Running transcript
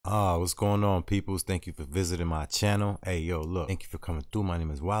What's going on, peoples? Thank you for visiting my channel. Hey, yo, look, thank you for coming through. My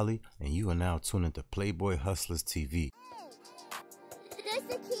name is Wally, and you are now tuned into Playboy Hustlers TV. This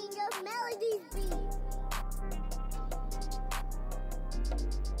the king of melodies beat.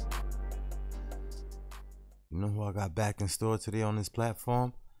 You know who I got back in store today on this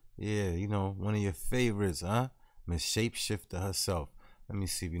platform? Yeah, you know, one of your favorites, huh? Miss Shapeshifter herself. Let me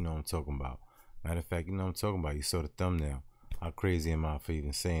see if you know what I'm talking about. Matter of fact, you know what I'm talking about. You saw the thumbnail. How crazy am I for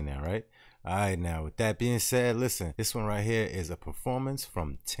even saying that, right? All right, now, with that being said, listen, this one right here is a performance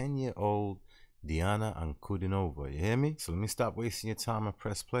from 10-year-old Diana Ankudinova. You hear me? So let me stop wasting your time and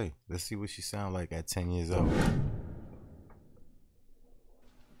press play. Let's see what she sounds like at 10 years old.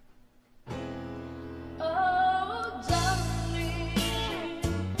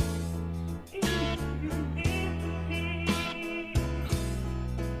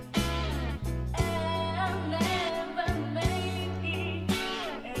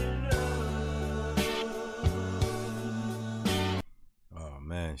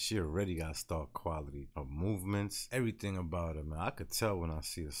 Man, she already got star quality. Her movements, everything about her, man. I could tell when I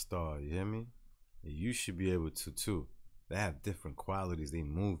see a star, you hear me? You should be able to too. They have different qualities, they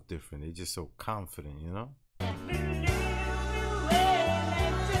move different, they just so confident, you know?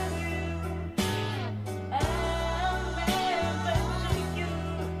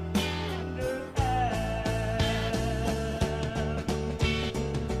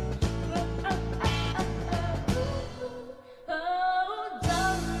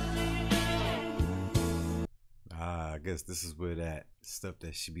 I guess this is where that stuff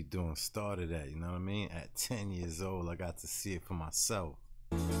that she be doing started at, you know what I mean? At 10 years old, I got to see it for myself.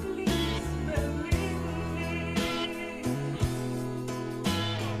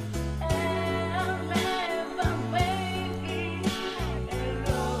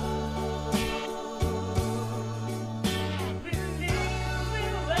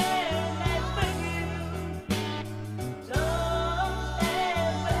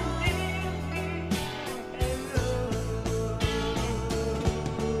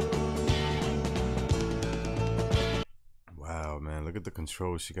 Man, look at the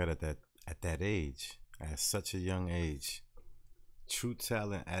control she got at that age, at such a young age. True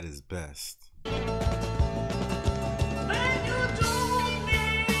talent at its best.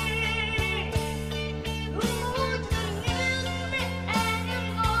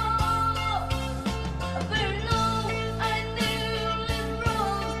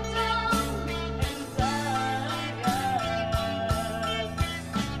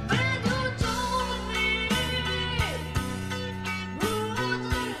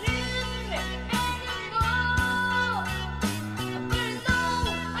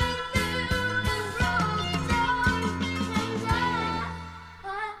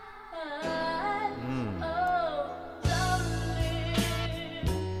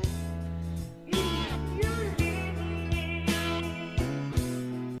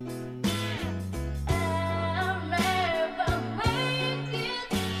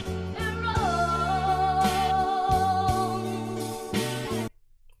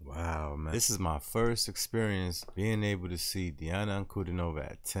 This is my first experience being able to see Diana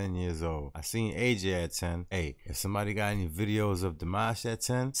Ankudinova at 10 years old. I seen AJ at 10. Hey, if somebody got any videos of Dimash at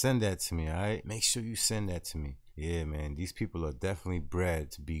 10, send that to me, alright? Make sure you send that to me. Yeah, man, these people are definitely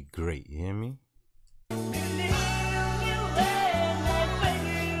bred to be great, you hear me?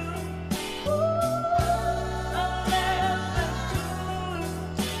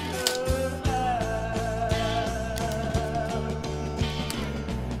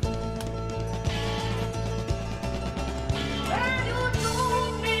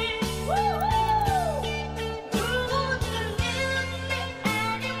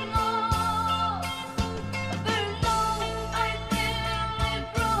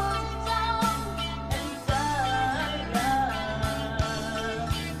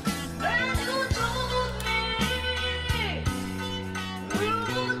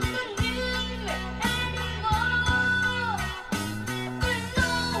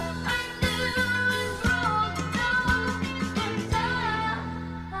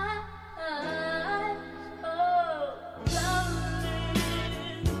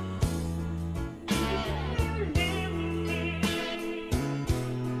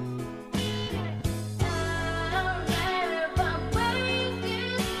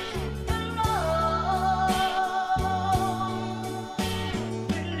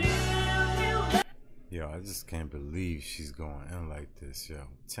 Yo, I just can't believe she's going in like this, yo.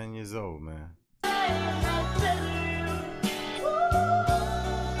 10 years old, man.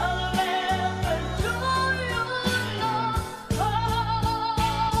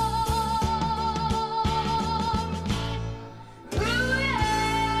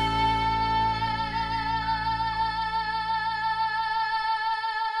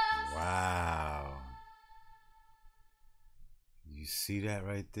 You see that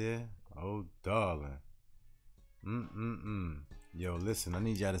right there? Oh, darling. Yo, listen, I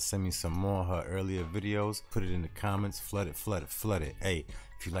need y'all to send me some more of her earlier videos. Put it in the comments. Flood it, flood it, flood it. Hey,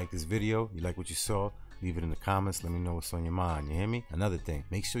 if you like this video, you like what you saw, leave it in the comments. Let me know what's on your mind. You hear me? Another thing,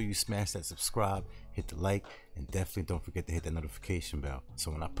 make sure you smash that subscribe, hit the like, and definitely don't forget to hit that notification bell.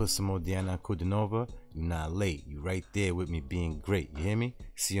 So when I put some more Diana Ankudinova, you're not late. You right there with me being great. You hear me?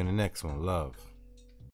 See you on the next one. Love.